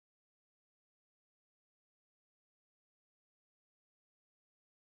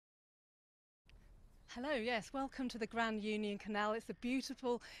Hello, yes, welcome to the Grand Union Canal. It's a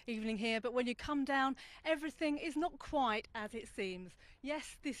beautiful evening here, but when you come down, everything is not quite as it seems.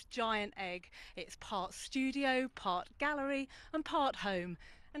 Yes, this giant egg, it's part studio, part gallery, and part home.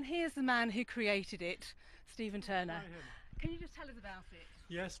 And here's the man who created it, Stephen Turner. Can you just tell us about it?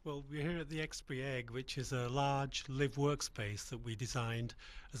 Yes, well, we're here at the Exbury Egg, which is a large live workspace that we designed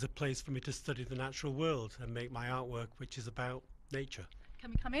as a place for me to study the natural world and make my artwork, which is about nature. Can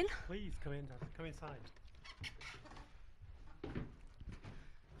we come in? Please come in, come inside.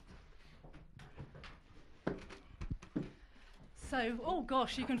 So, oh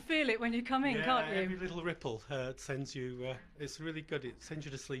gosh, you can feel it when you come in, Yeah, can't you? every little ripple sends you, it's really good. It sends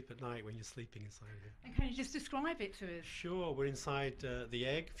you to sleep at night when you're sleeping inside here. And can you just describe it to us? Sure, we're inside the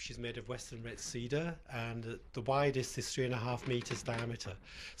egg. She's made of western red cedar, and the widest is 3.5 metres diameter.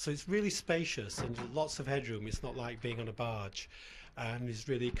 So it's really spacious and lots of headroom. It's not like being on a barge, and it's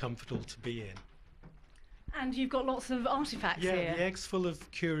really comfortable to be in. And you've got lots of artefacts Yeah, here. the egg's full of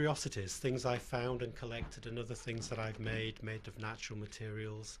curiosities, things I found and collected, and other things that I've made of natural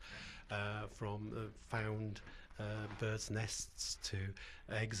materials, from found birds' nests to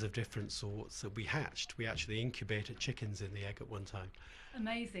eggs of different sorts that we hatched. We actually incubated chickens in the egg at one time.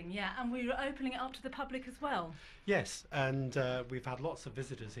 Amazing, yeah. And we're opening it up to the public as well. Yes, and we've had lots of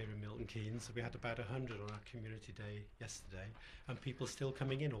visitors here in Milton Keynes. We had about 100 on our community day yesterday, and people still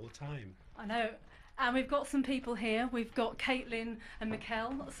coming in all the time. I know. And we've got some people here. We've got Caitlin and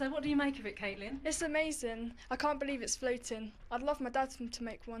Mikkel. So what do you make of it, Caitlin? It's amazing. I can't believe it's floating. I'd love my dad to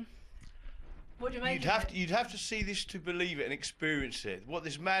make one. What do you make You'd have to see this to believe it and experience it. What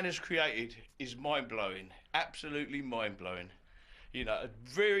this man has created is mind-blowing, absolutely mind-blowing. You know,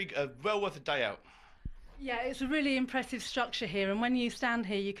 well worth a day out. Yeah, it's a really impressive structure here, and when you stand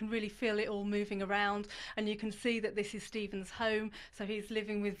here you can really feel it all moving around, and you can see that this is Stephen's home, so he's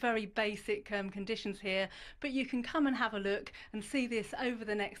living with very basic conditions here. But you can come and have a look and see this over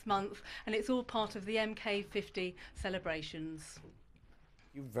the next month, and it's all part of the MK50 celebrations.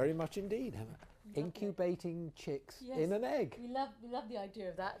 You very much indeed. Incubating chicks Yes. in an egg. We love the idea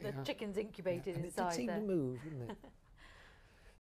of that. The Yeah. chicken's incubated And it inside did seem there. to move, didn't it?